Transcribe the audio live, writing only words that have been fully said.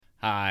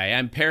Hi,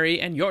 I'm Perry,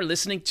 and you're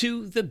listening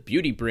to The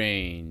Beauty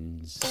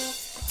Brains.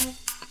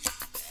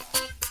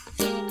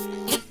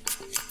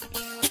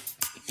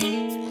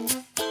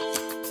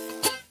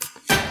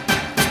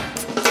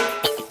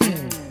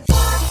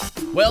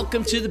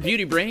 Welcome to The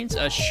Beauty Brains,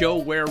 a show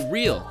where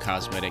real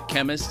cosmetic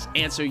chemists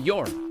answer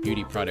your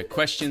beauty product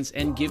questions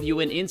and give you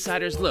an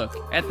insider's look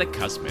at the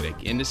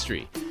cosmetic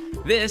industry.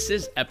 This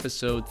is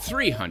episode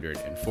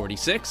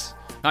 346.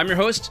 I'm your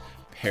host,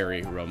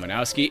 Perry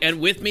Romanowski, and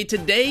with me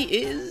today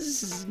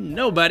is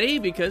nobody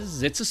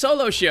because it's a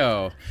solo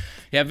show.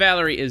 Yeah,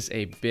 Valerie is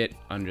a bit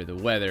under the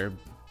weather,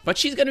 but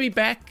she's going to be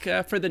back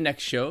for the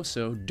next show,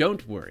 so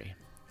don't worry.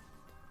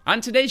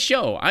 On today's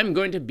show, I'm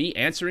going to be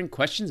answering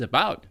questions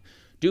about: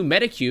 do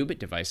Medicube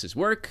devices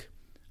work?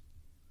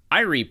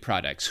 Irie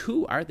products,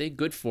 who are they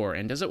good for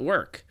and does it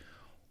work?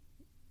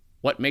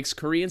 What makes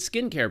Korean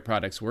skincare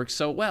products work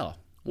so well?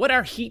 What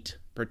are heat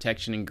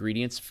protection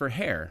ingredients for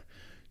hair?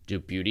 Do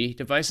beauty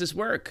devices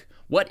work?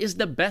 What is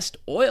the best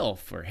oil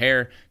for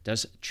hair?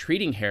 Does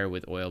treating hair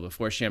with oil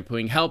before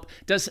shampooing help?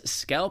 Does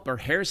scalp or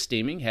hair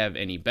steaming have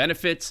any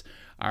benefits?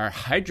 Are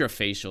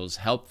hydrofacials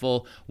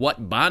helpful?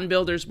 What bond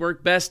builders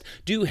work best?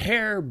 Do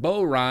hair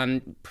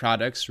Boron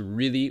products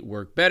really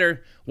work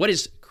better? What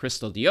is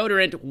crystal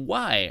deodorant?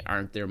 Why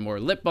aren't there more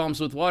lip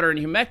balms with water and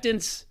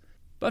humectants?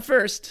 But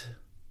first,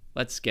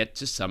 let's get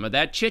to some of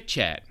that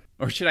chit-chat.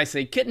 Or should I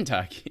say kitten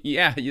talk?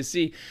 Yeah, you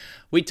see,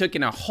 we took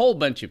in a whole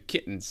bunch of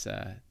kittens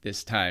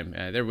this time.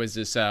 There was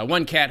this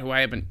one cat who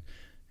I haven't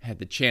had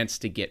the chance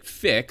to get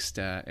fixed,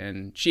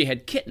 and she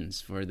had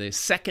kittens for the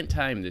second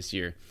time this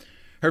year.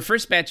 Her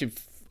first batch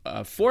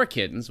of 4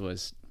 kittens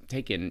was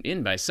taken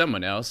in by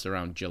someone else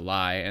around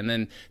July, and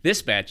then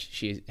this batch,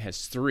 she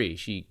has 3.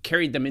 She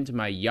carried them into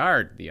my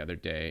yard the other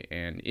day,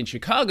 and in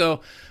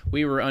Chicago,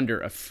 we were under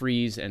a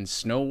freeze and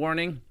snow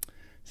warning.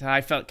 So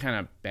I felt kind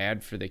of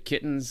bad for the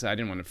kittens. I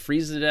didn't want to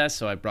freeze to death,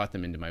 so I brought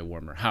them into my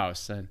warmer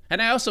house.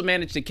 And I also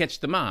managed to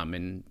catch the mom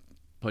and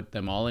put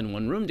them all in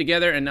one room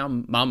together. And now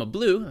Mama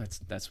Blue,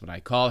 that's what I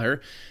call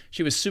her,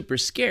 she was super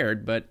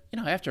scared. But,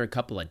 after a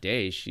couple of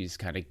days, she's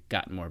kind of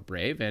gotten more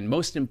brave. And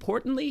most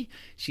importantly,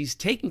 she's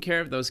taking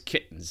care of those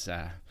kittens.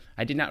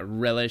 I did not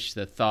relish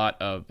the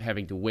thought of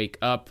having to wake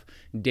up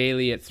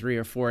daily at 3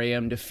 or 4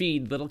 a.m. to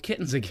feed little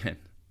kittens again.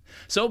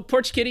 So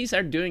porch kitties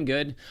are doing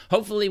good.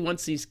 Hopefully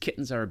once these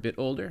kittens are a bit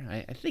older,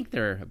 I think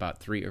they're about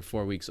 3 or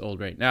 4 weeks old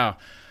right now,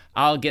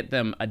 I'll get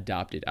them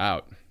adopted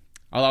out.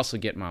 I'll also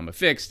get Mama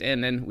fixed,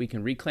 and then we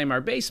can reclaim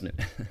our basement.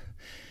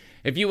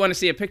 If you want to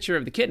see a picture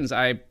of the kittens,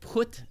 I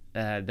put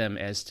them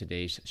as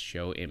today's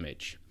show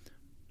image.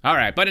 All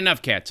right, but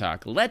enough cat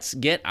talk. Let's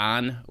get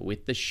on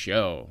with the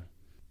show.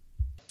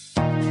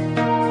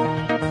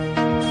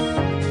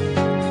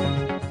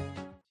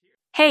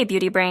 Hey,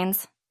 Beauty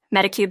Brains.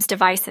 Medicube's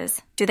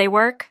devices. Do they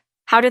work?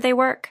 How do they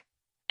work?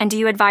 And do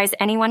you advise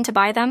anyone to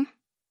buy them?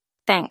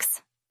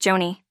 Thanks.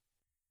 Joni.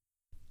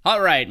 All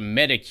right,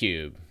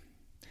 Medicube.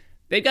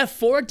 They've got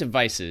 4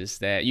 devices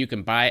that you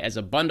can buy as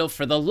a bundle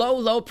for the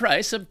low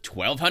price of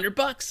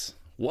 $1,200.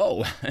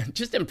 Whoa.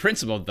 Just in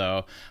principle,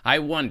 though, I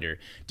wonder,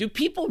 do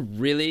people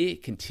really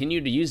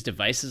continue to use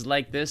devices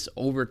like this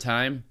over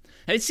time?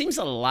 And it seems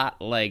a lot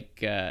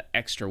like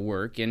extra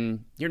work,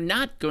 and you're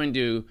not going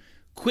to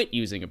quit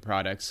using a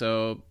product,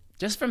 so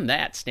just from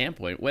that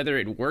standpoint, whether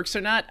it works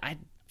or not, I'd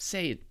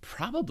say it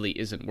probably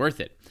isn't worth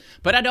it.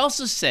 But I'd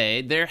also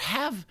say there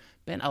have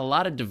been a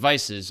lot of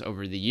devices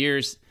over the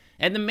years,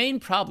 and the main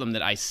problem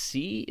that I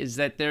see is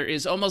that there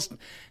is almost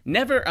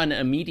never an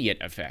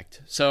immediate effect.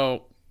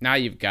 So now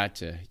you've got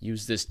to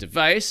use this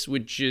device,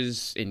 which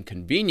is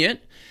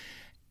inconvenient,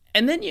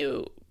 and then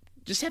you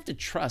just have to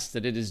trust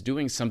that it is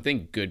doing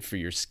something good for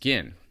your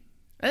skin.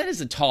 That is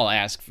a tall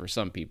ask for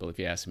some people, if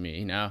you ask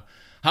me. Now,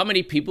 how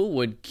many people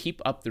would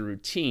keep up the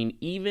routine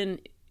even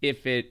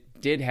if it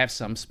did have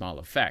some small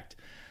effect?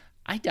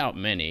 I doubt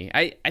many.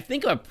 I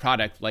think of a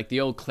product like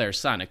the old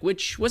Clarisonic,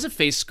 which was a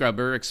face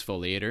scrubber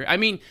exfoliator. I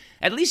mean,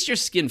 at least your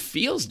skin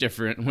feels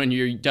different when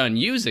you're done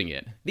using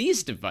it.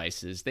 These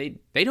devices, they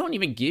don't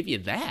even give you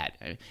that.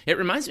 It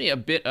reminds me a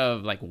bit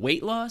of like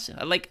weight loss.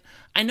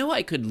 I know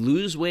I could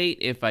lose weight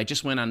if I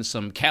just went on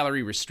some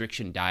calorie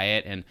restriction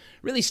diet and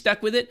really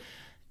stuck with it.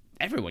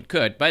 Everyone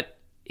could, but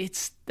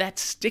it's that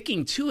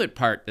sticking to it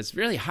part that's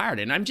really hard,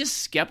 and I'm just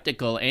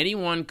skeptical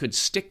anyone could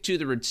stick to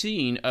the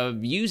routine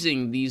of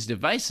using these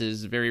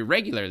devices very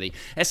regularly,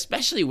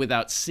 especially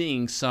without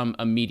seeing some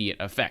immediate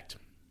effect.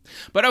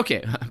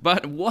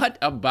 But what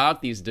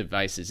about these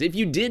devices? If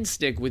you did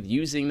stick with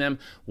using them,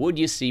 would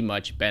you see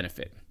much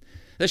benefit?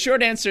 The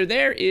short answer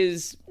there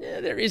is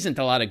there isn't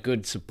a lot of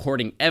good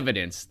supporting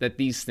evidence that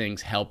these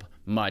things help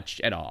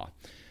much at all.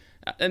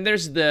 And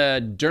there's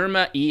the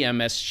Derma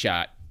EMS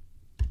shot.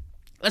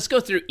 Let's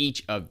go through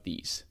each of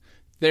these.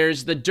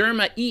 There's the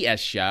Derma ES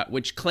shot,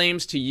 which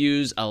claims to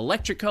use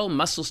electrical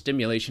muscle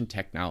stimulation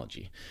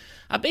technology.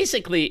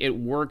 Basically, it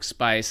works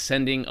by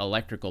sending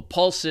electrical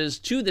pulses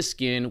to the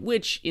skin,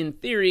 which, in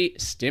theory,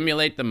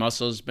 stimulate the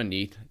muscles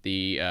beneath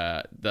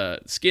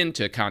the skin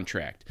to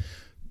contract.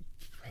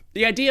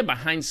 The idea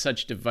behind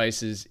such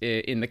devices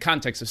in the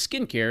context of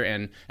skincare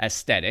and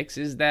aesthetics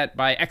is that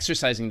by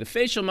exercising the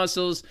facial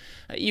muscles,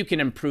 you can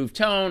improve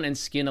tone and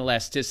skin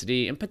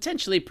elasticity and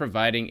potentially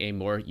providing a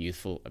more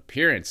youthful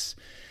appearance.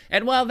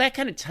 And while that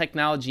kind of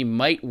technology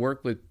might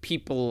work with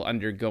people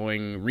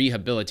undergoing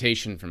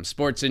rehabilitation from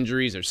sports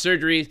injuries or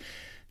surgeries,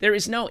 there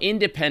is no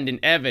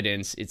independent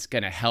evidence it's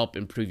going to help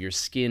improve your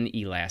skin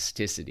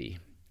elasticity.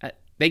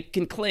 They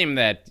can claim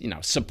that,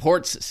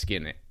 supports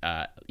skin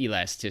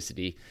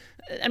elasticity.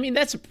 I mean,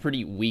 that's a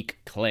pretty weak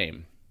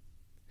claim.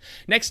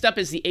 Next up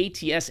is the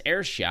ATS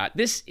AirShot.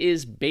 This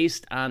is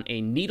based on a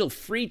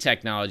needle-free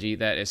technology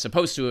that is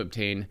supposed to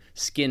obtain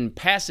skin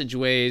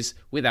passageways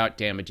without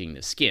damaging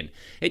the skin.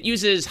 It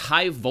uses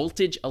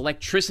high-voltage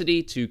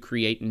electricity to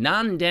create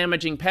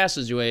non-damaging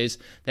passageways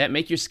that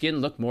make your skin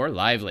look more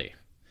lively.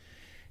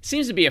 It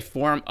seems to be a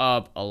form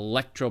of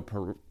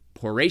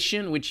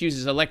electroporation, which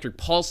uses electric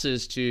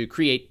pulses to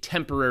create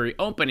temporary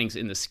openings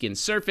in the skin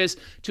surface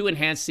to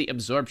enhance the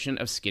absorption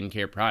of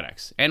skincare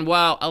products. And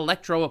while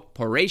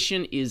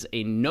electroporation is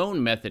a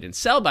known method in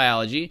cell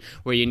biology,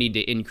 where you need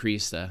to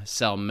increase the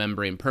cell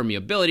membrane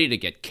permeability to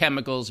get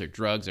chemicals or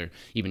drugs or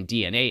even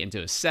DNA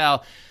into a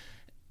cell,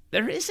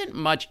 there isn't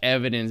much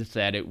evidence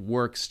that it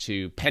works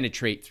to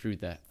penetrate through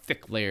the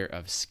thick layer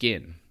of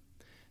skin.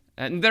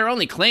 And their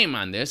only claim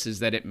on this is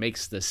that it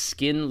makes the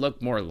skin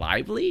look more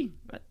lively.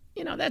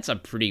 That's a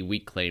pretty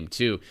weak claim,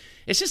 too.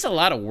 It's just a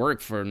lot of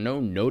work for no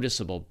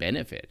noticeable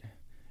benefit.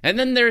 And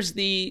then there's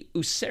the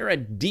Ucera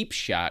Deep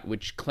Shot,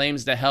 which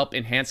claims to help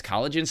enhance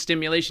collagen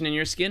stimulation in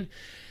your skin.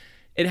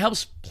 It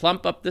helps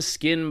plump up the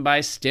skin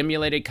by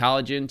stimulating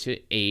collagen to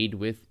aid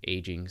with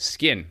aging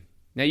skin.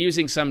 Now,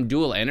 using some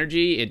dual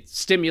energy, it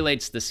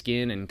stimulates the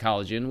skin and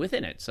collagen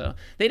within it. So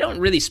they don't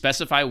really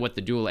specify what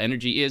the dual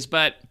energy is,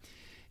 but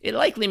it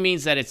likely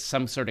means that it's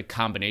some sort of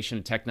combination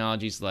of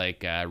technologies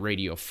like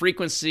radio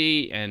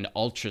frequency and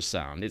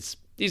ultrasound.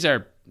 These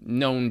are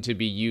known to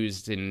be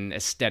used in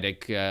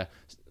aesthetic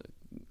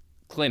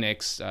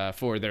clinics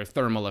for their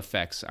thermal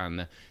effects on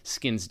the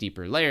skin's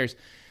deeper layers.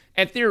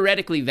 And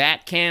theoretically,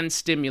 that can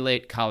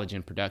stimulate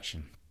collagen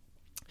production.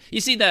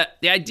 You see, the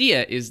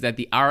idea is that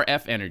the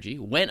RF energy,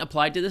 when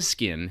applied to the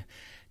skin,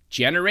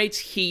 generates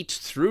heat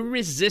through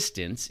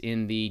resistance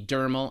in the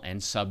dermal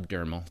and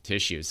subdermal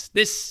tissues.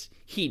 This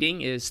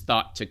heating is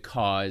thought to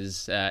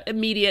cause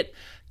immediate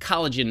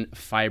collagen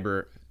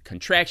fiber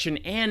contraction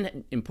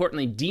and,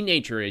 importantly,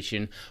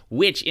 denaturation,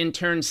 which in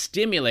turn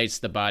stimulates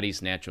the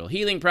body's natural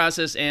healing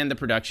process and the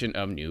production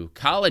of new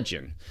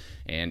collagen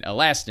and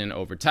elastin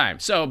over time.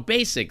 So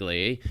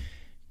basically,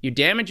 you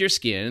damage your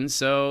skin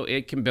so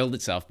it can build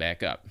itself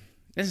back up.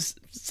 This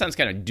sounds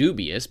kind of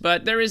dubious,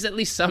 but there is at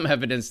least some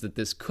evidence that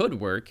this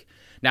could work.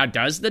 Now,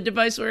 does the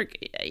device work?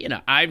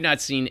 I've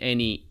not seen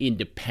any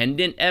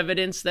independent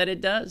evidence that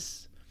it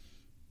does.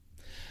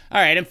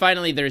 All right, and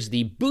finally, there's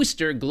the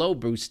Booster Glow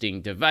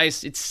Boosting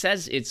device. It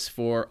says it's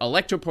for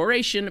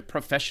electroporation,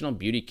 professional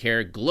beauty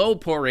care, glow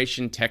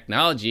poration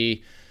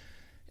technology.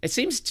 It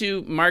seems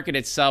to market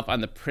itself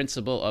on the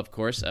principle, of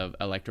course, of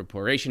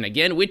electroporation,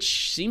 again,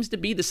 which seems to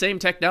be the same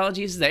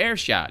technology as the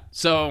AirShot.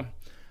 So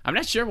I'm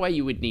not sure why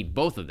you would need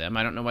both of them.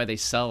 I don't know why they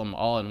sell them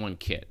all in one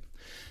kit.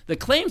 The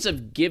claims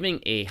of giving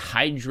a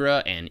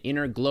hydra and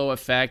inner glow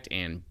effect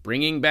and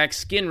bringing back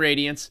skin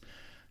radiance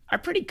are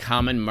pretty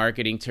common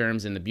marketing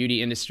terms in the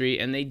beauty industry,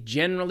 and they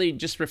generally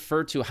just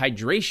refer to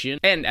hydration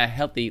and a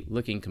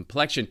healthy-looking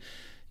complexion.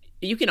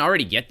 You can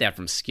already get that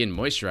from skin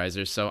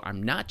moisturizers, so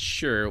I'm not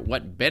sure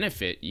what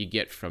benefit you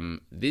get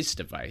from this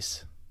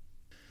device.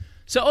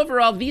 So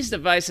overall, these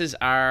devices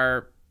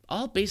are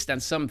all based on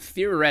some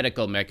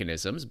theoretical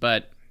mechanisms,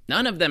 but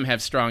none of them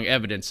have strong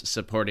evidence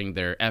supporting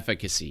their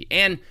efficacy.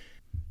 And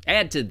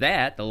add to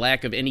that the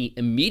lack of any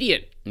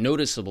immediate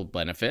noticeable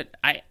benefit,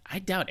 I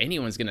doubt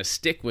anyone's going to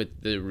stick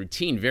with the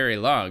routine very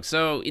long.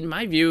 So in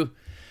my view,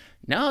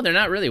 no, they're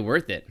not really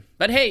worth it.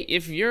 But hey,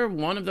 if you're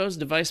one of those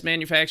device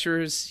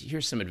manufacturers,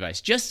 here's some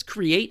advice. Just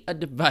create a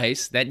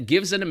device that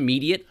gives an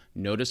immediate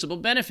noticeable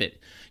benefit.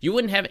 You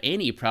wouldn't have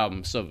any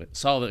problem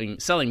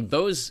selling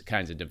those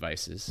kinds of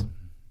devices.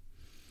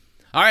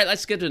 All right,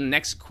 let's get to the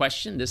next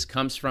question. This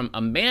comes from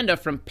Amanda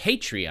from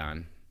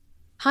Patreon.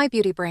 Hi,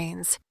 Beauty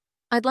Brains.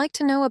 I'd like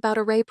to know about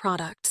Array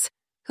products.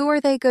 Who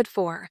are they good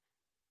for?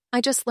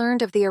 I just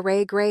learned of the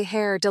Array Gray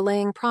Hair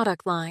Delaying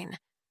product line.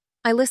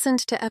 I listened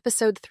to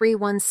episode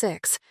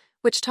 316,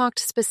 which talked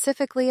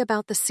specifically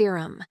about the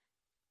serum.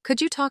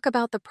 Could you talk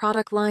about the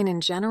product line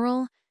in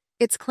general,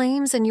 its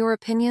claims and your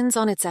opinions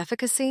on its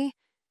efficacy?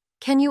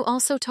 Can you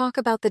also talk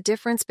about the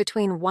difference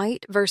between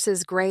white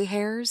versus gray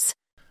hairs?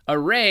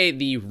 Array,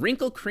 the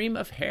wrinkle cream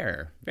of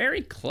hair.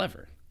 Very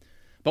clever.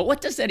 But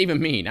what does that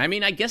even mean? I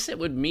mean, I guess it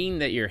would mean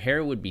that your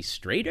hair would be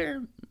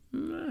straighter?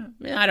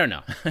 I don't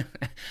know.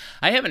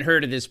 I haven't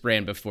heard of this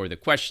brand before the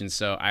question,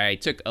 so I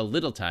took a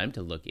little time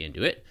to look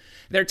into it.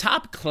 Their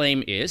top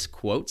claim is,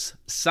 quotes,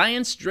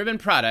 science-driven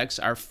products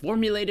are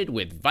formulated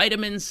with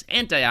vitamins,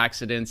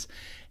 antioxidants,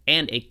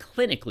 and a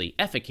clinically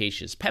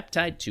efficacious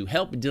peptide to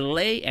help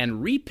delay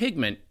and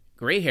repigment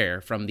gray hair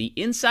from the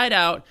inside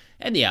out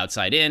and the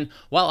outside in,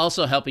 while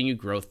also helping you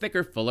grow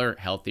thicker, fuller,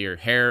 healthier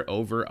hair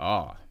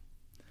overall.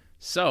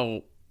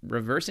 So,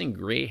 reversing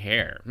gray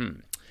hair.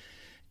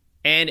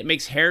 And it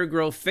makes hair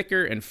grow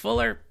thicker and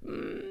fuller?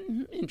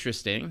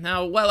 Interesting.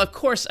 Now, well, of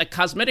course, a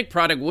cosmetic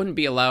product wouldn't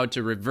be allowed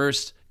to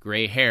reverse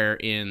gray hair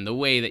in the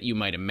way that you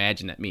might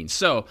imagine that means.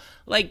 So,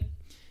 like,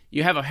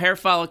 you have a hair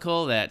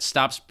follicle that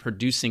stops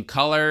producing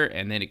color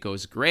and then it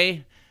goes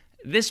gray.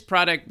 This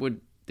product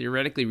would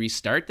theoretically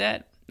restart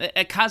that.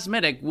 A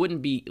cosmetic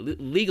wouldn't be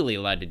legally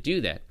allowed to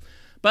do that.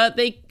 But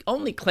they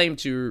only claim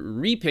to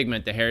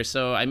repigment the hair,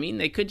 so, I mean,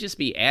 they could just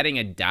be adding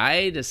a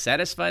dye to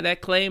satisfy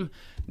that claim.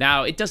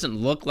 Now, it doesn't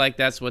look like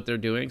that's what they're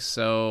doing,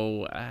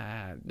 so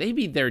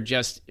maybe they're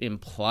just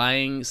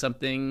implying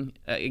something.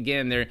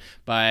 Again,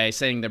 by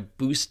saying they're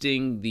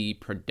boosting the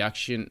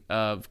production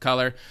of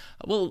color.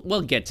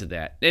 We'll get to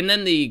that. And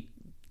then the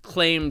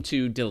claim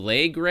to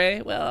delay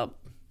gray, well,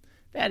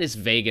 that is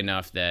vague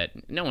enough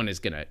that no one is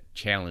going to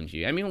challenge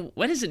you. I mean,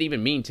 what does it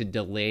even mean to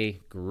delay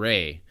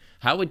gray?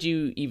 How would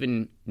you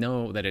even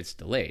know that it's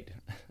delayed?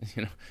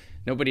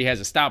 Nobody has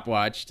a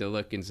stopwatch to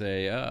look and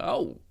say,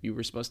 oh, you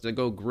were supposed to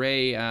go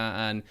gray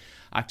on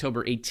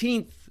October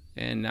 18th,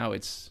 and now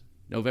it's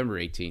November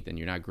 18th, and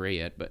you're not gray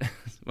yet. But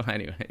well,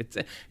 anyway,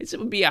 it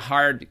would be a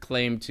hard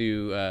claim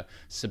to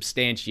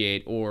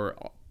substantiate, or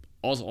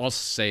also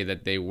say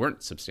that they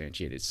weren't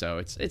substantiated. So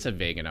it's a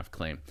vague enough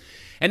claim.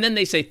 And then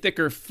they say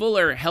thicker,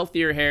 fuller,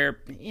 healthier hair.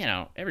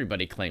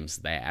 Everybody claims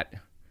that.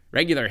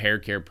 Regular hair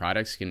care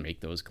products can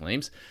make those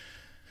claims.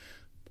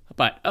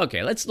 But,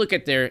 okay, let's look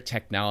at their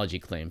technology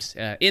claims.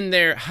 In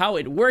their How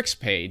It Works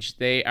page,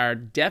 they are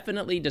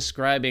definitely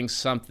describing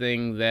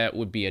something that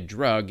would be a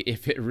drug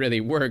if it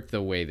really worked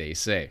the way they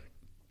say.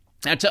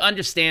 Now, to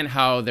understand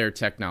how their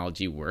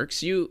technology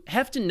works, you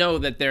have to know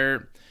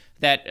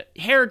that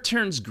hair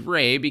turns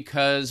gray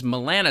because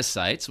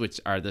melanocytes,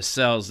 which are the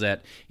cells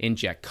that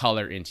inject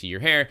color into your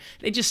hair,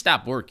 they just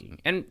stop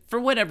working, and for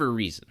whatever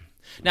reason.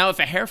 Now, if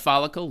a hair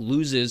follicle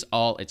loses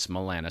all its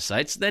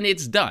melanocytes, then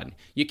it's done.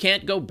 You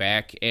can't go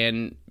back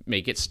and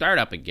make it start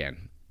up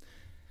again.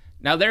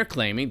 Now, they're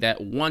claiming that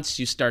once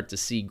you start to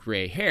see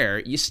gray hair,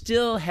 you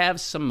still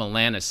have some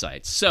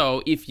melanocytes.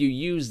 So if you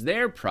use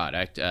their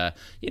product,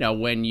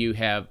 when you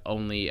have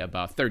only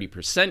about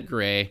 30%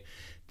 gray,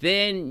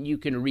 then you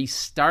can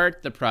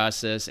restart the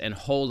process and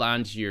hold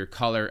on to your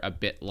color a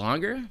bit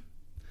longer.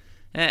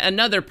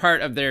 Another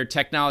part of their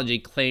technology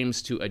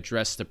claims to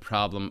address the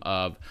problem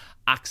of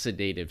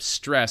oxidative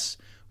stress,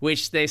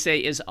 which they say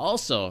is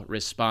also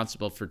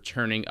responsible for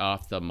turning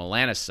off the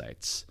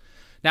melanocytes.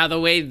 Now, the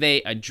way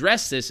they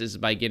address this is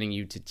by getting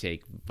you to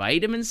take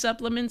vitamin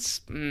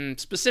supplements.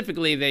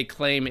 Specifically, they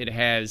claim it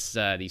has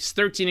these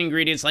 13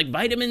 ingredients like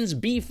vitamins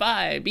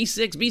B5,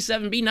 B6,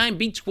 B7, B9,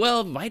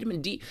 B12,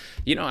 vitamin D.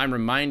 I'm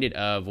reminded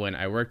of when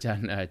I worked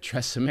on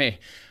Tresemme,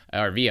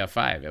 or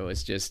VF5. It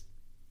was just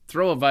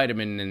throw a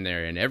vitamin in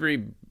there, and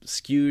every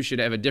SKU should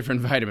have a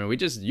different vitamin.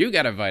 You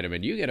got a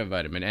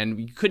vitamin, and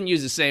we couldn't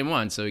use the same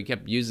one, so we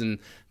kept using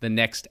the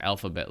next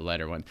alphabet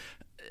letter one.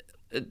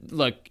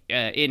 Look,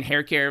 in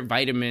hair care,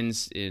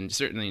 vitamins,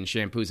 certainly in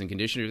shampoos and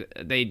conditioners,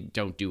 they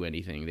don't do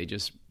anything. They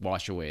just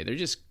wash away. They're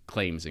just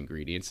claims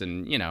ingredients,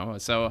 and,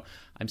 so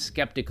I'm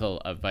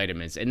skeptical of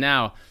vitamins. And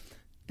now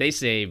they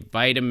say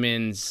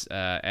vitamins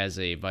as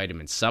a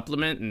vitamin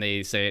supplement, and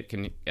they say it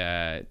can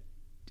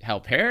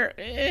help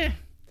hair.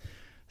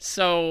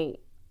 So,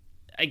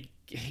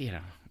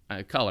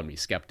 color me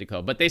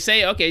skeptical. But they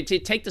say, okay,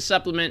 take the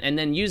supplement and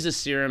then use the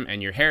serum,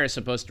 and your hair is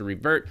supposed to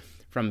revert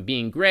from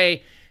being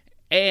gray,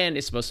 and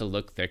it's supposed to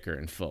look thicker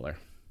and fuller.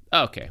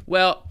 Okay,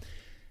 well,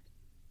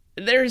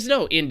 there's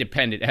no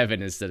independent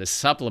evidence that a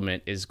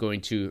supplement is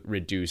going to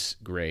reduce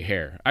gray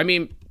hair. I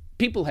mean,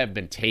 people have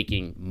been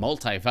taking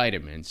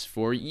multivitamins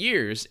for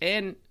years,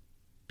 and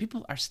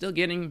people are still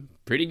getting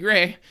pretty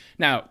gray.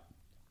 Now,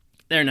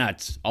 they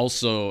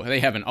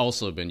haven't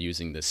also been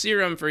using the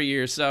serum for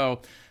years,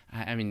 so,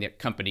 I mean, the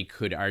company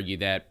could argue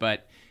that,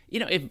 but,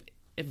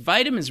 if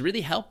vitamins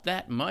really help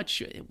that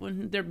much,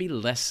 wouldn't there be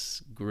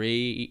less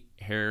gray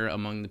hair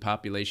among the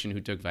population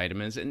who took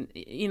vitamins? And,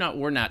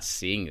 we're not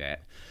seeing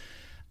that.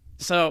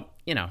 So,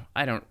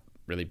 I don't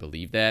really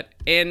believe that.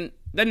 And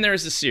then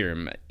there's the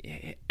serum.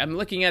 I'm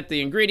looking at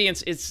the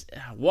ingredients. It's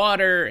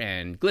water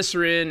and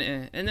glycerin,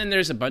 and then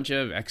there's a bunch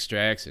of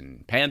extracts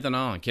and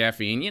panthenol and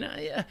caffeine,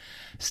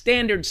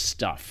 standard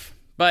stuff.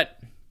 But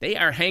they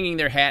are hanging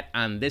their hat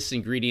on this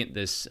ingredient,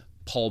 this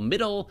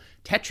palmityl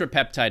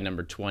tetrapeptide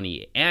number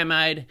 20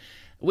 amide,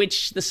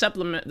 which the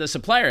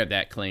supplier of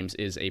that claims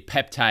is a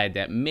peptide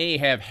that may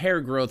have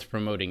hair growth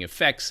promoting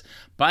effects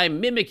by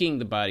mimicking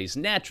the body's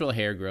natural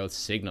hair growth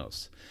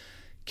signals.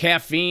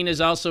 Caffeine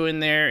is also in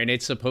there, and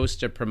it's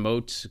supposed to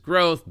promote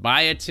growth.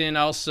 Biotin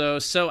also.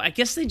 So I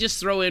guess they just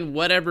throw in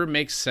whatever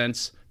makes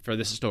sense for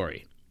the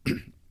story.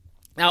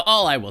 Now,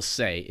 all I will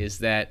say is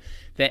that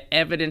the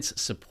evidence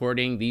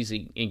supporting these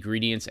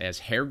ingredients as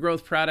hair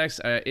growth products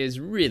is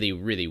really,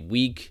 really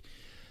weak.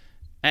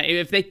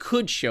 If they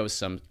could show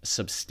some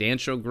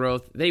substantial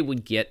growth, they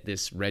would get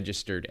this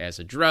registered as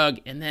a drug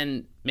and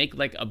then make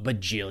like $1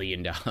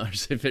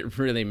 bajillion if it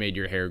really made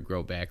your hair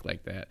grow back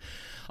like that.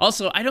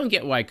 Also, I don't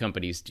get why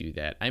companies do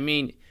that. I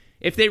mean,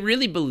 if they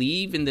really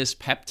believe in this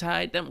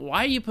peptide, then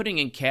why are you putting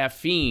in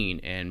caffeine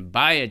and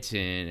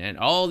biotin and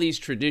all these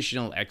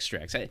traditional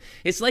extracts?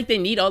 It's like they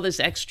need all this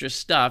extra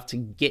stuff to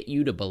get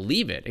you to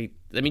believe it.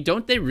 I mean,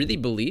 don't they really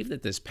believe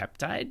that this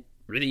peptide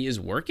really is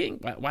working?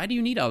 Why do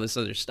you need all this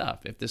other stuff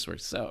if this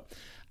works? So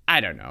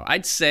I don't know.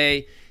 I'd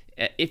say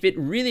if it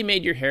really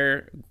made your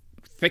hair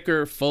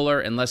thicker, fuller,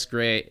 and less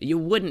gray, you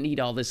wouldn't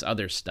need all this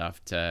other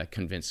stuff to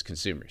convince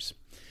consumers.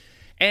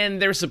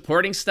 And their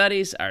supporting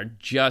studies are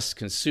just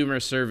consumer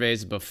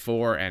surveys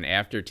before and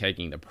after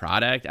taking the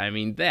product. I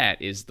mean,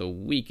 that is the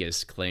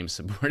weakest claim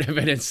support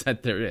evidence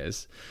that there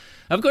is.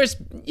 Of course,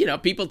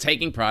 people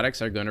taking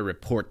products are going to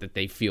report that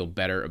they feel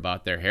better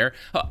about their hair.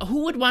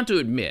 Who would want to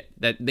admit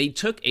that they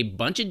took a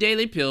bunch of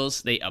daily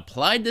pills, they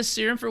applied this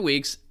serum for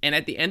weeks, and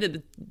at the end of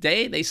the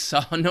day, they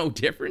saw no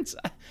difference?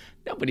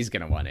 Nobody's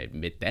going to want to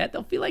admit that.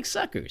 They'll feel like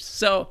suckers.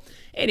 So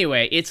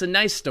anyway, it's a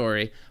nice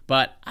story,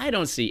 but I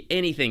don't see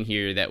anything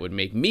here that would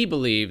make me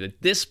believe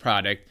that this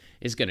product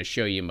is going to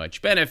show you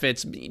much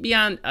benefits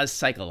beyond a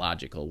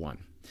psychological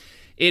one.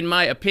 In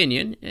my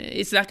opinion,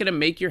 it's not going to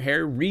make your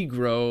hair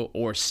regrow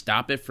or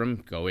stop it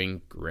from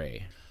going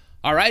gray.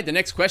 All right, the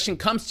next question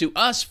comes to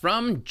us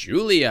from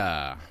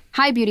Julia.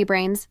 Hi, Beauty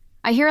Brains.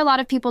 I hear a lot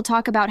of people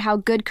talk about how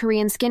good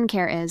Korean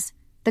skincare is.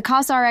 The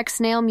COSRX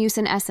Snail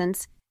Mucin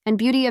Essence and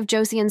Beauty of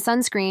Joseon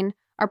Sunscreen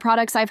are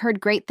products I've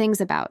heard great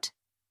things about.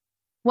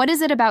 What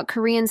is it about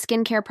Korean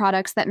skincare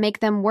products that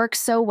make them work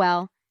so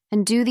well,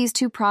 and do these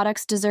two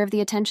products deserve the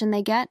attention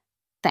they get?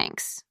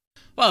 Thanks.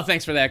 Well,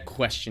 thanks for that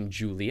question,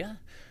 Julia.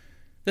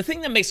 The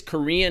thing that makes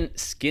Korean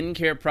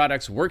skincare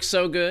products work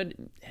so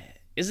good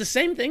is the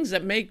same things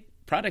that make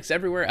products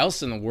everywhere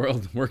else in the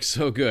world work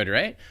so good,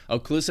 right?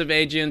 Occlusive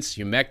agents,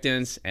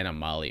 humectants, and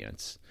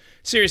emollients.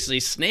 Seriously,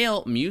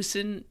 Snail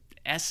Mucin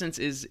Essence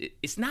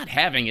it's not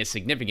having a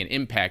significant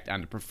impact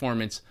on the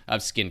performance of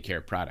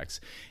skincare products.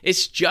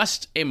 It's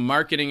just a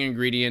marketing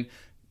ingredient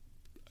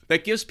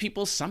that gives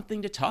people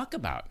something to talk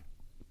about.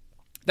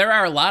 There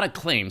are a lot of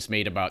claims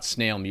made about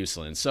Snail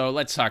Mucin, so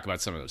let's talk about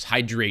some of those.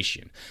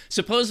 Hydration.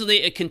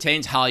 Supposedly, it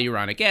contains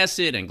hyaluronic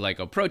acid and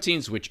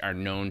glycoproteins, which are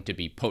known to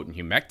be potent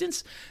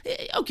humectants.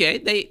 Okay,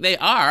 they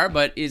are,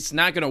 but it's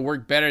not going to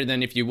work better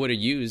than if you would have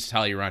used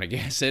hyaluronic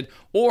acid,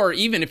 or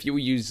even if you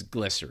use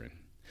glycerin.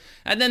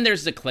 And then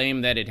there's the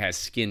claim that it has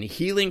skin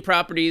healing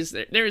properties.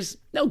 There's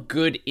no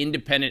good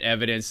independent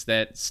evidence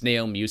that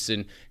Snail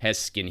Mucin has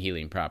skin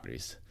healing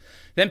properties.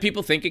 Then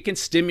people think it can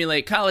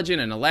stimulate collagen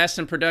and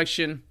elastin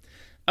production.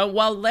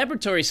 While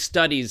laboratory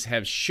studies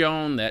have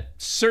shown that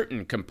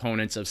certain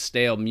components of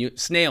snail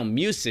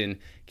mucin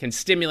can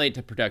stimulate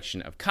the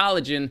production of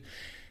collagen,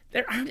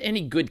 there aren't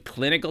any good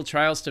clinical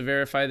trials to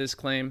verify this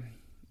claim.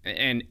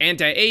 And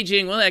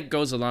anti-aging, well, that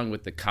goes along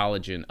with the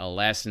collagen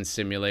elastin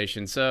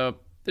stimulation, so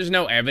there's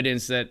no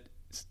evidence that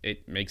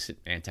it makes it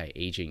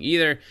anti-aging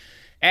either.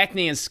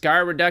 Acne and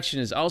scar reduction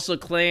is also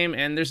claimed,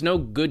 and there's no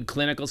good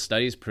clinical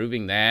studies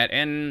proving that.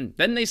 And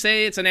then they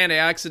say it's an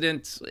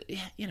antioxidant.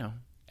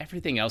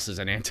 Everything else is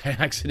an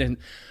antioxidant.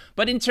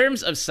 But in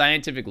terms of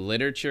scientific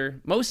literature,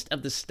 most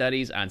of the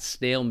studies on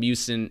Snail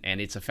Mucin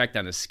and its effect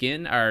on the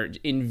skin are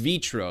in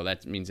vitro.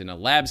 That means in a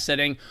lab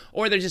setting,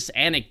 or they're just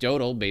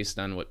anecdotal based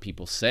on what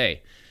people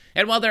say.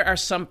 And while there are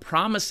some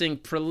promising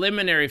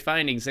preliminary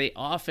findings, they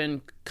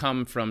often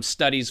come from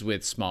studies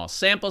with small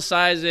sample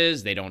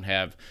sizes, they don't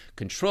have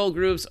control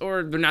groups,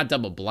 or they're not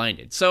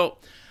double-blinded. So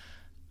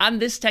on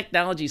this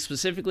technology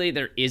specifically,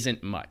 there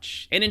isn't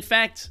much. And in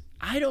fact,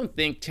 I don't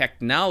think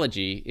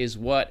technology is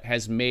what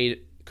has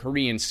made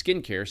Korean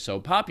skincare so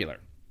popular.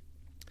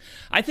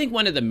 I think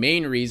one of the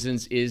main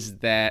reasons is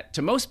that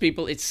to most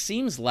people, it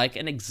seems like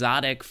an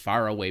exotic,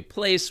 faraway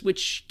place,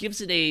 which gives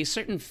it a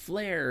certain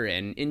flair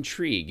and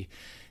intrigue.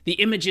 The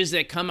images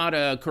that come out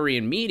of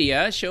Korean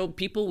media show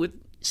people with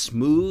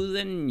smooth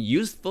and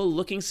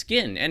youthful-looking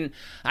skin. And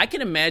I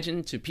can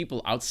imagine to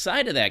people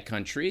outside of that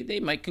country, they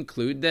might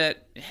conclude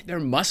that there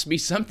must be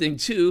something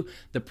to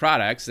the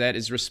products that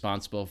is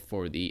responsible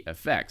for the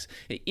effects.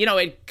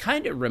 It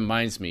kind of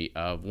reminds me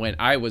of when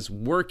I was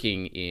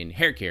working in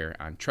hair care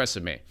on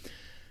Tresemme.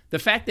 The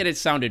fact that it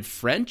sounded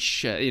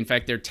French, in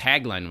fact, their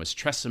tagline was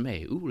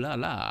Tresemme, ooh la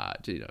la,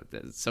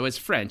 so it's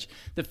French.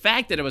 The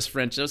fact that it was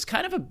French, it was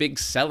kind of a big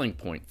selling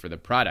point for the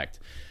product.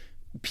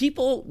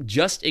 People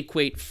just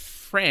equate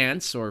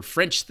France or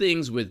French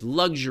things with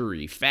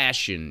luxury,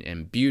 fashion,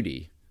 and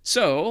beauty.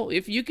 So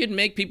if you could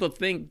make people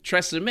think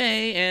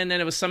Tresemme and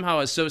then it was somehow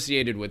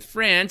associated with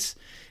France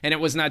and it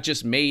was not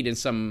just made in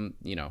some,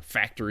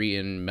 factory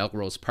in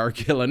Melrose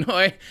Park,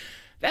 Illinois,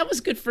 that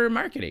was good for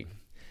marketing.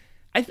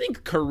 I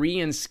think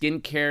Korean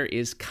skincare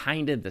is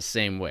kind of the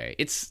same way.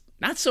 It's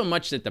not so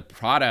much that the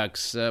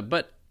products,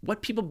 but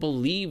what people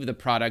believe the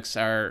products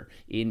are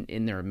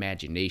in their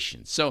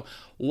imagination. So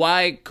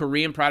why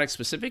Korean products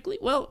specifically?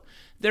 Well,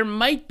 there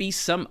might be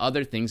some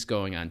other things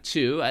going on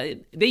too.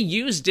 They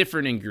use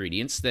different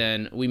ingredients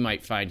than we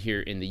might find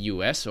here in the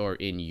US or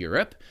in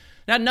Europe.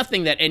 Now,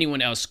 nothing that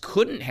anyone else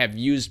couldn't have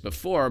used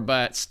before,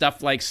 but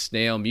stuff like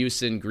snail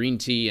mucin, green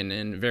tea,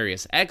 and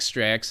various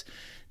extracts,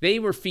 they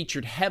were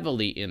featured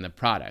heavily in the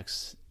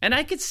products. And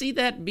I could see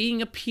that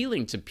being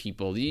appealing to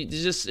people.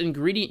 Just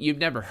ingredient you've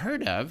never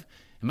heard of,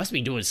 it must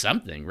be doing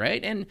something,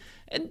 right?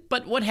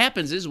 But what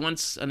happens is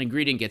once an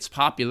ingredient gets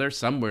popular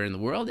somewhere in the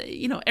world,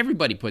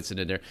 everybody puts it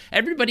in there.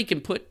 Everybody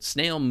can put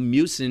snail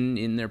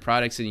mucin in their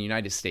products in the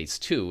United States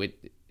too.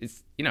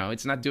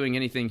 It's not doing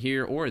anything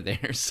here or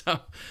there. So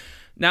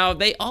now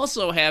they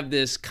also have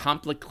this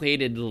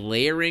complicated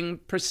layering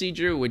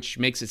procedure, which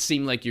makes it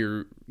seem like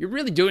you're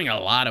really doing a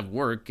lot of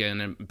work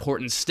and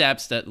important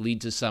steps that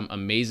lead to some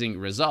amazing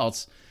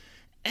results.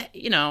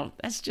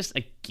 That's just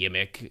a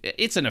gimmick.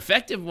 It's an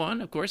effective one,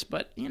 of course,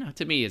 but,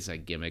 to me, it's a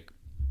gimmick.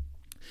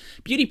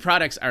 Beauty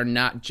products are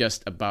not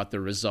just about the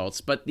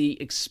results, but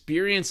the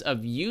experience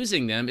of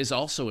using them is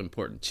also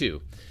important,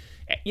 too.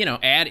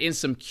 Add in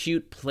some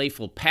cute,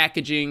 playful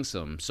packaging,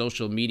 some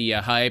social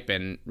media hype,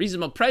 and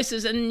reasonable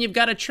prices, and you've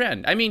got a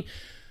trend. I mean,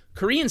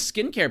 Korean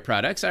skincare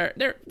products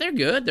they're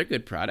good. They're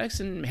good products,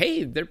 and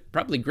hey, they're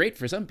probably great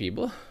for some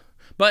people.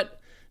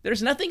 But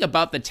there's nothing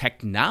about the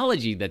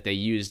technology that they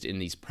used in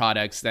these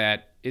products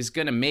that is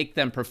going to make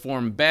them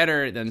perform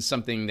better than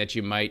something that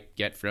you might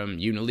get from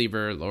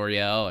Unilever,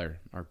 L'Oreal,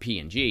 or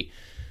P&G.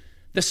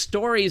 The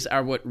stories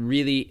are what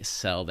really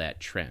sell that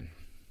trend.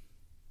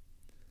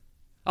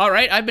 All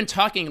right, I've been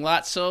talking a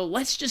lot, so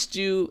let's just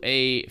do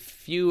a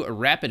few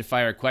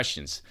rapid-fire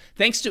questions.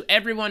 Thanks to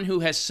everyone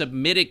who has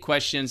submitted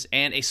questions,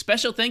 and a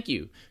special thank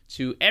you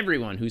to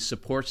everyone who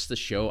supports the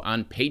show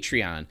on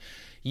Patreon.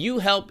 You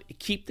help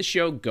keep the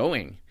show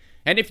going.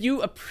 And if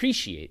you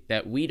appreciate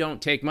that we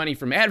don't take money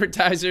from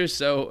advertisers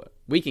so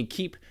we can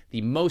keep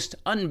the most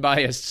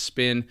unbiased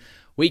spin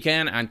we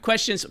can on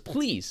questions,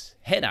 please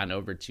head on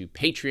over to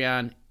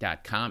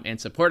patreon.com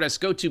and support us.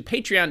 Go to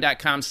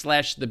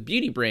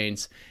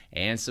patreon.com/thebeautybrains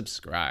and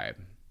subscribe.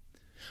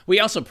 We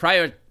also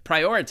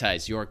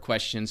prioritize your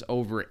questions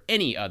over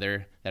any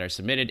other that are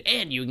submitted,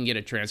 and you can get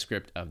a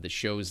transcript of the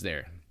shows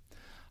there.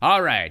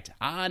 All right,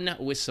 on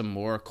with some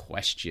more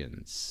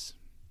questions.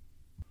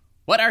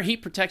 What are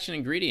heat protection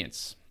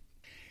ingredients?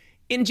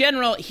 In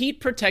general, heat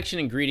protection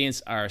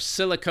ingredients are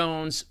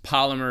silicones,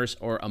 polymers,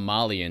 or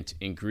emollient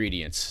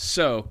ingredients.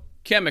 So,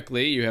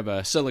 chemically, you have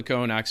a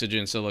silicone,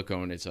 oxygen,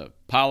 silicone. It's a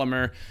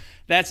polymer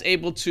that's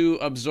able to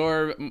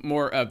absorb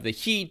more of the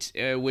heat,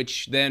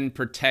 which then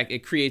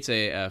it creates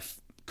a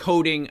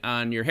coating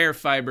on your hair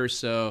fiber,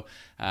 so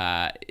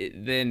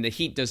then the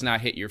heat does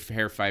not hit your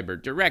hair fiber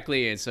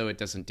directly, and so it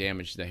doesn't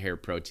damage the hair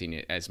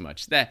protein as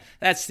much.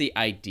 That's the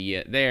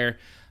idea there.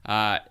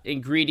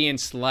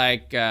 Ingredients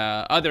like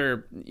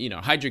other,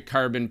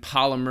 hydrocarbon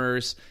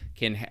polymers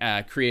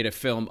can create a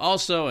film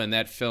also, and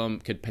that film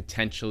could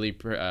potentially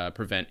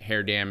prevent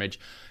hair damage.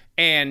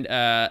 And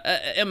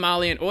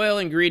emollient oil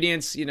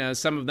ingredients,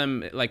 some of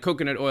them, like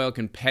coconut oil,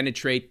 can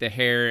penetrate the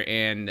hair,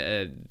 and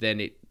then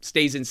it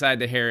stays inside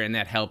the hair, and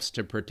that helps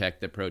to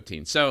protect the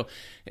protein. So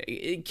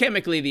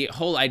chemically, the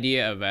whole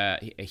idea of a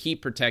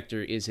heat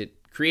protector is it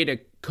create a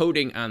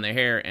coating on the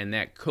hair, and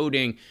that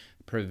coating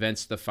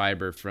prevents the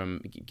fiber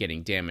from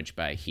getting damaged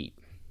by heat.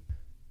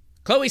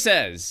 Chloe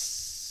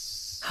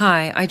says,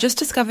 Hi, I just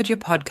discovered your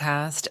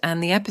podcast,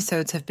 and the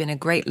episodes have been a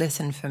great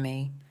listen for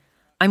me.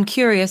 I'm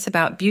curious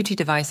about beauty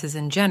devices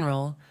in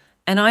general,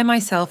 and I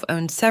myself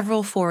own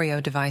several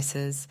Foreo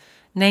devices,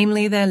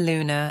 namely their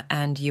Luna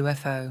and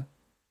UFO.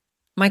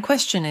 My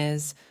question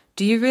is,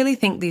 do you really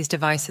think these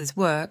devices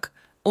work,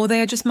 or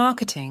they are just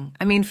marketing?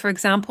 I mean, for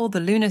example, the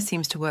Luna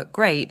seems to work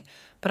great,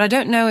 but I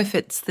don't know if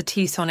it's the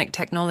T-Sonic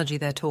technology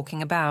they're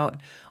talking about,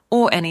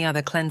 or any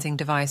other cleansing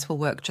device will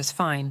work just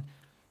fine.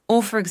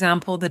 Or, for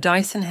example, the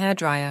Dyson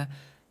hairdryer.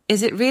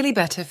 Is it really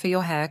better for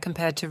your hair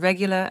compared to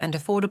regular and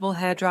affordable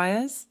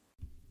hairdryers?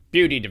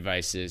 Beauty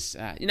devices.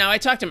 I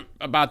talked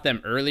about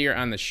them earlier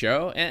on the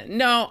show, and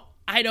no,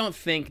 I don't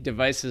think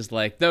devices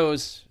like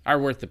those are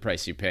worth the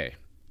price you pay.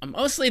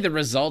 Mostly the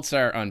results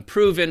are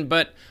unproven,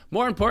 but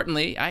more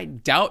importantly, I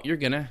doubt you're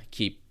going to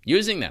keep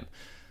using them.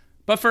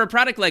 But for a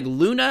product like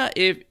Luna,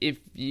 if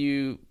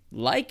you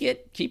like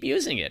it, keep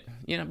using it.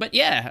 But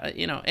yeah,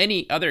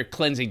 any other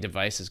cleansing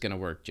device is going to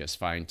work just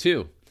fine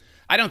too.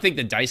 I don't think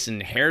the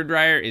Dyson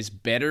hairdryer is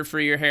better for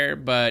your hair,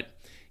 but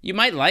you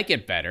might like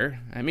it better.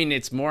 I mean,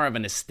 it's more of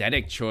an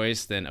aesthetic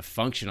choice than a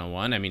functional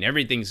one. I mean,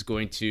 everything's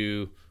going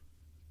to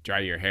dry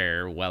your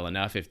hair well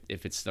enough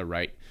if it's the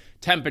right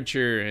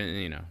temperature,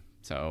 and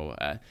So,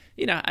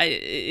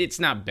 it's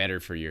not better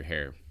for your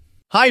hair.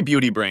 Hi,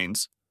 Beauty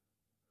Brains.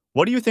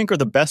 What do you think are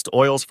the best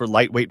oils for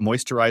lightweight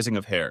moisturizing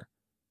of hair?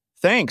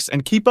 Thanks,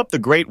 and keep up the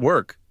great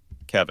work,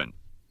 Kevin.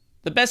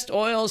 The best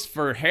oils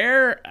for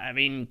hair,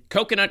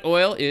 coconut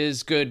oil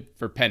is good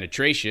for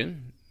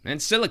penetration,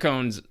 and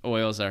silicone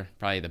oils are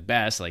probably the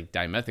best, like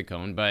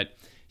dimethicone, but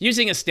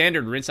Using a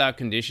standard rinse-out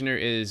conditioner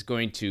is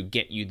going to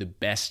get you the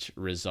best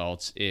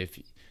results if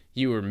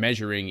you were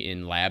measuring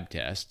in lab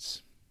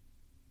tests.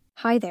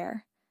 Hi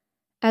there.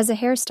 As a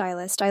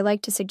hairstylist, I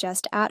like to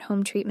suggest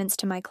at-home treatments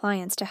to my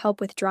clients to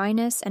help with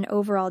dryness and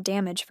overall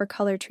damage for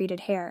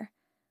color-treated hair.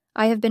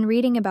 I have been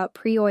reading about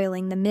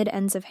pre-oiling the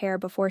mid-ends of hair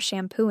before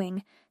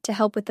shampooing to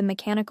help with the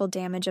mechanical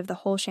damage of the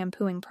whole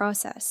shampooing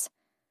process.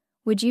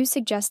 Would you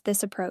suggest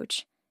this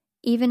approach,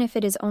 even if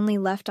it is only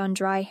left on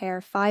dry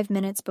hair 5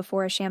 minutes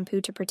before a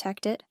shampoo to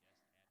protect it?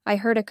 I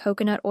heard a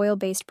coconut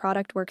oil-based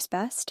product works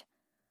best.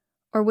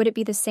 Or would it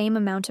be the same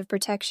amount of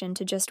protection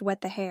to just wet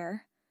the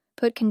hair,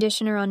 put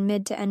conditioner on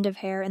mid to end of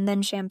hair, and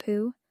then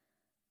shampoo?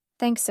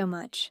 Thanks so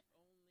much.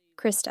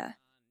 Krista.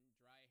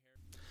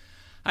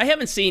 I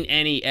haven't seen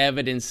any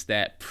evidence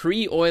that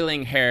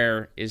pre-oiling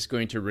hair is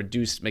going to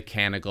reduce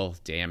mechanical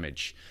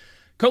damage.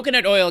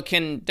 Coconut oil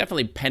can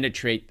definitely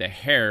penetrate the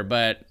hair,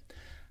 but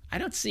I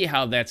don't see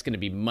how that's going to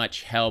be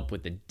much help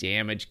with the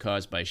damage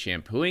caused by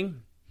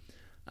shampooing.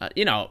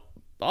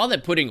 All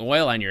that putting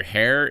oil on your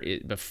hair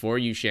before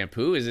you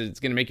shampoo is it's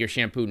going to make your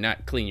shampoo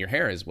not clean your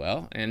hair as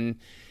well. And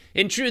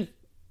in truth,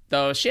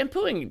 though,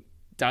 shampooing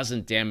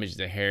doesn't damage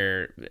the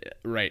hair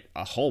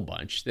a whole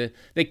bunch.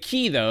 The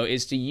key, though,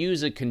 is to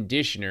use a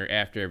conditioner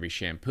after every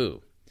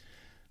shampoo.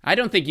 I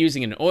don't think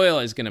using an oil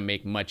is going to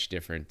make much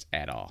difference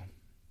at all.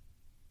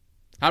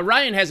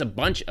 Ryan has a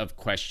bunch of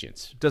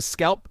questions. Does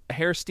scalp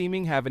hair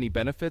steaming have any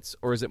benefits,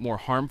 or is it more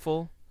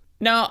harmful?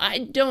 No, I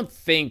don't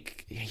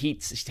think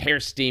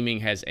hair steaming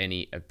has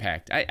any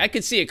impact. I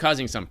could see it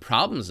causing some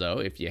problems, though,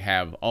 if you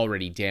have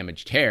already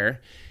damaged hair.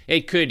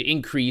 It could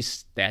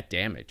increase that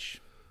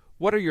damage.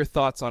 What are your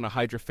thoughts on a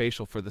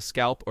hydrofacial for the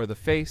scalp or the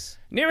face?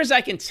 Near as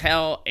I can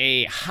tell,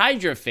 a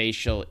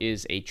hydrofacial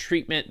is a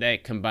treatment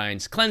that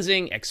combines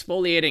cleansing,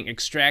 exfoliating,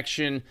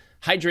 extraction,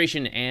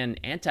 hydration, and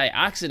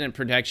antioxidant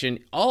protection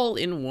all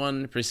in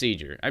one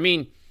procedure. I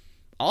mean,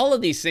 all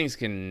of these things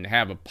can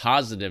have a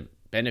positive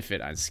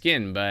benefit on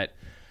skin, but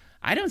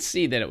I don't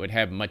see that it would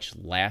have much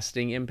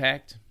lasting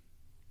impact.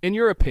 In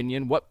your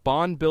opinion, what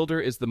bond builder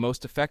is the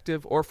most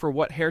effective, or for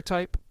what hair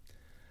type?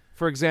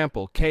 For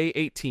example,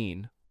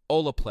 K18,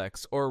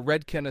 Olaplex, or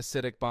Redken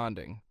acidic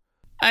bonding.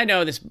 I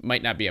know this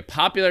might not be a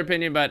popular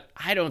opinion, but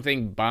I don't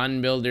think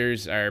bond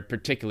builders are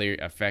particularly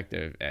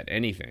effective at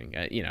anything.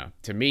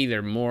 To me,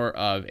 they're more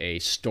of a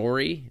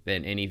story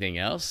than anything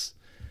else.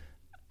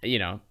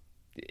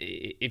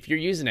 If you're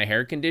using a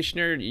hair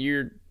conditioner,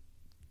 you're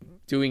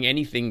doing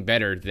anything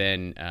better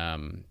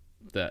than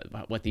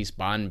what these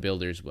bond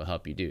builders will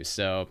help you do.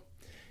 So,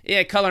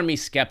 yeah, color me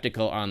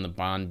skeptical on the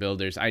bond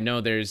builders. I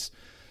know there's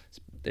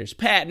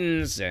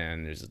patents,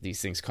 and these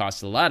things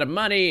cost a lot of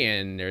money,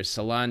 and there's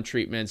salon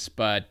treatments,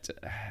 but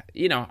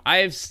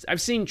I've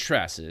seen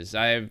tresses.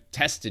 I've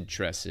tested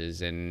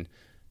tresses, and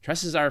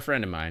tresses are a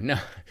friend of mine.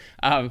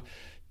 No,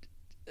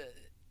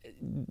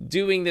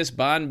 doing this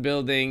bond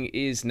building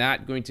is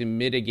not going to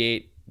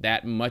mitigate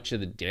that much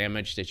of the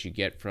damage that you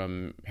get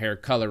from hair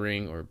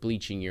coloring or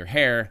bleaching your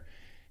hair,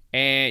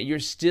 and you're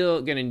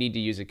still going to need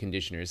to use a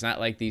conditioner. It's not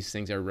like these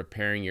things are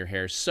repairing your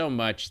hair so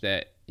much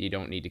that you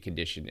don't need to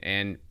condition.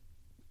 And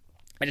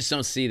I just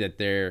don't see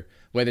that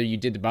whether you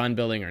did the bond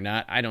building or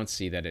not, I don't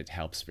see that it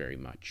helps very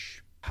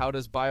much. How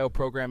does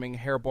bioprogramming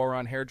hair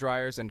boron hair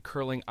dryers and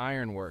curling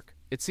iron work?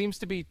 It seems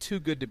to be too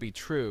good to be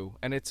true,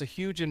 and it's a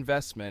huge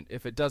investment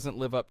if it doesn't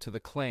live up to the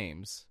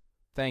claims.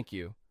 Thank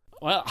you.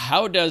 Well,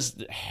 how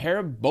does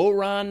hair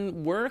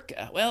boron work?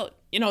 Well,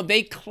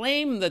 they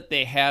claim that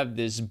they have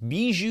this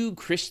Bijou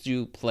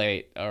Crystal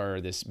plate, or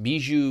this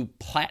Bijou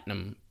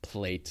Platinum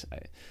plate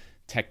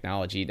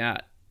technology. Now,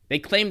 they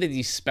claim that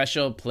these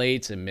special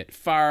plates emit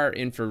far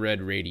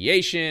infrared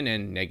radiation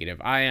and negative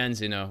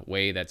ions in a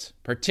way that's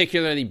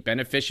particularly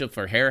beneficial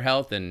for hair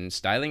health and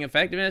styling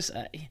effectiveness.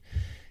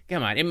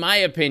 Come on, in my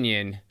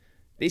opinion,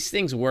 these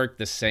things work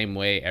the same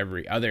way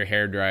every other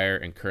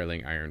hairdryer and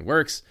curling iron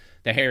works.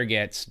 The hair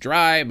gets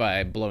dry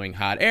by blowing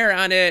hot air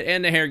on it,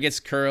 and the hair gets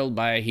curled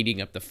by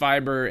heating up the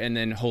fiber and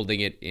then holding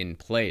it in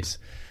place.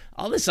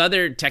 All this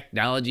other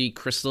technology,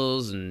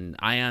 crystals and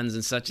ions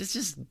and such, it's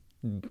just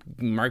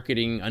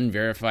marketing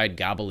unverified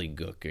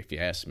gobbledygook, if you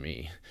ask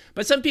me.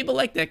 But some people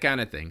like that kind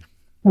of thing.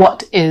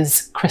 What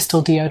is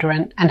crystal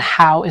deodorant, and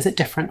how is it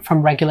different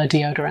from regular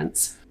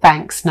deodorants?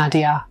 Thanks,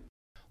 Nadia.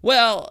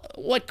 Well,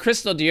 what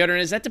crystal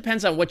deodorant is, that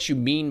depends on what you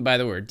mean by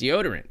the word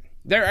deodorant.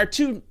 There are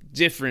two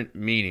different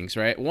meanings,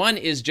 right? One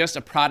is just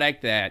a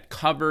product that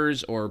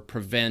covers or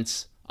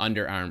prevents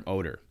underarm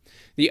odor.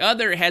 The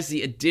other has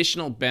the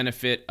additional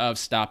benefit of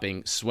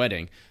stopping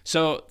sweating.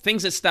 So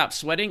things that stop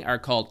sweating are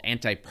called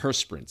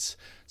antiperspirants.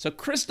 So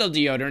crystal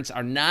deodorants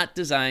are not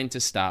designed to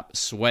stop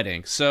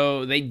sweating,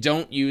 so they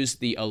don't use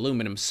the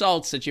aluminum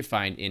salts that you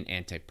find in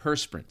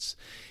antiperspirants.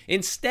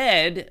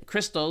 Instead,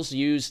 crystals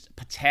use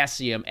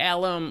potassium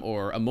alum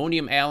or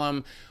ammonium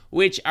alum,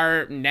 which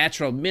are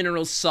natural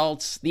mineral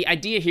salts. The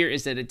idea here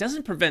is that it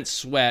doesn't prevent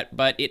sweat,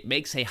 but it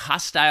makes a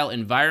hostile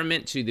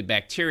environment to the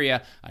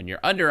bacteria on your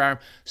underarm,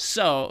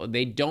 so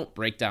they don't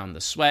break down the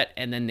sweat,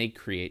 and then they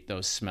create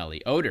those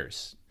smelly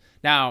odors.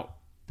 Now,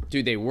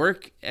 Do they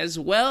work as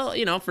well?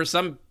 For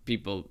some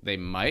people they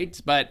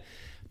might, but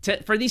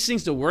for these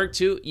things to work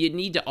too, you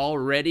need to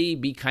already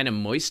be kind of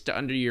moist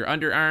under your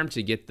underarm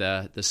to get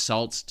the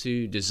salts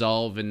to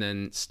dissolve and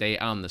then stay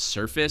on the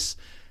surface.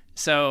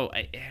 So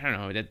I don't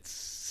know, that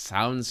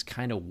sounds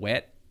kind of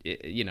wet,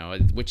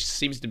 which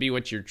seems to be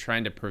what you're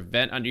trying to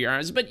prevent under your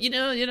arms. But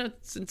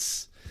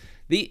since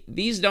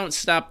these don't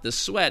stop the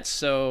sweat,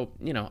 so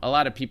a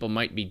lot of people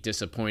might be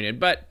disappointed.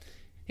 But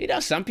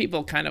some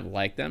people kind of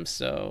like them,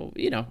 so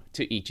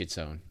to each its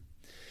own.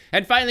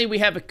 And finally, we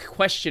have a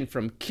question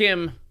from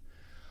Kim.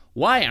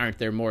 Why aren't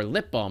there more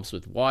lip balms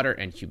with water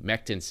and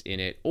humectants in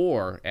it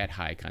or at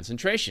high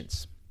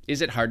concentrations?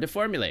 Is it hard to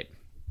formulate?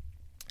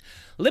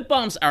 Lip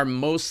balms are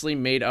mostly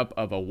made up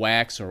of a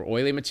wax or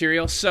oily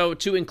material, so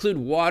to include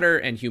water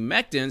and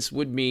humectants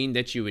would mean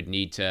that you would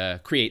need to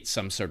create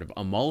some sort of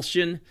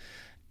emulsion,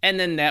 and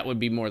then that would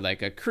be more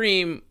like a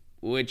cream,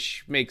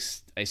 which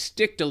makes a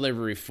stick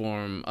delivery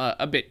form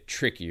a bit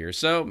trickier.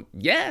 So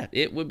yeah,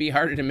 it would be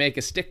harder to make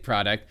a stick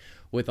product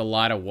with a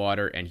lot of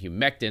water and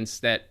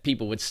humectants that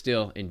people would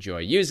still enjoy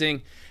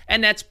using.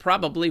 And that's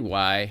probably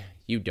why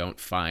you don't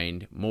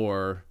find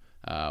more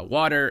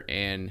water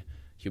and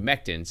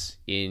humectants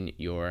in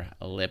your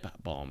lip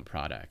balm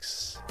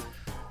products.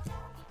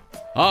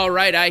 All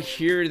right, I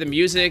hear the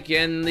music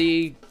and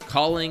the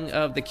calling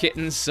of the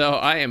kittens, so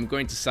I am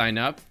going to sign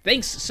up.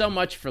 Thanks so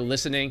much for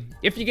listening.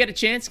 If you get a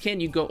chance, can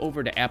you go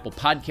over to Apple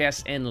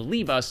Podcasts and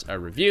leave us a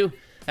review?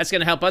 That's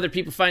going to help other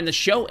people find the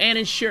show and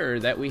ensure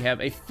that we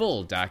have a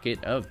full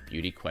docket of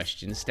beauty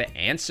questions to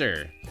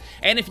answer.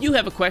 And if you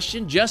have a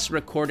question, just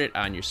record it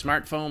on your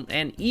smartphone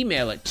and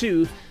email it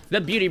to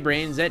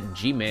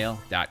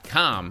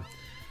thebeautybrains@gmail.com.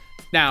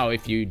 Now,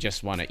 if you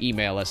just want to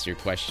email us your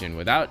question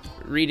without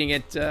reading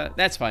it,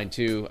 that's fine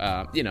too.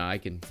 I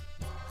can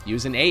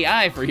use an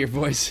AI for your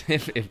voice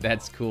if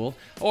that's cool,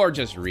 or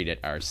just read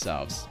it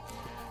ourselves.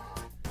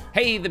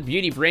 Hey, the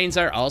Beauty Brains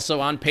are also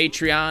on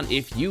Patreon.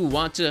 If you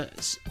want to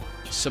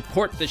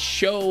support the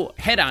show,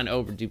 head on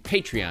over to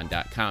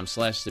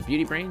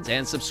patreon.com/thebeautybrains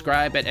and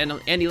subscribe at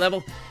any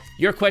level.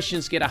 Your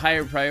questions get a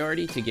higher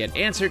priority to get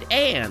answered,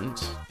 and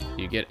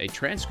you get a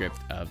transcript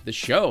of the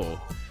show.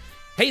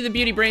 Hey, the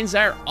Beauty Brains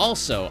are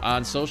also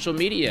on social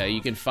media. You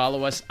can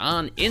follow us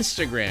on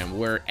Instagram.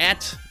 We're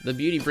at The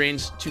Beauty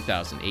Brains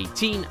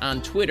 2018.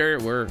 On Twitter,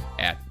 we're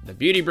at The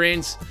Beauty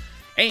Brains.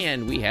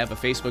 And we have a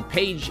Facebook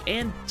page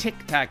and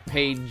TikTok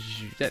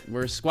page that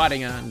we're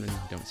squatting on and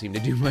don't seem to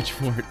do much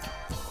for it.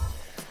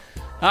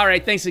 All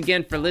right, thanks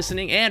again for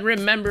listening. And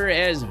remember,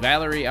 as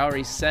Valerie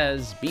always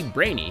says, be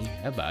brainy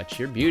about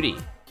your beauty.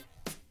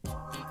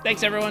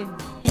 Thanks, everyone.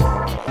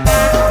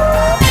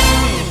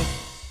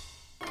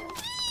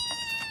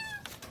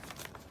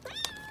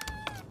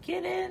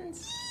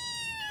 Kittens.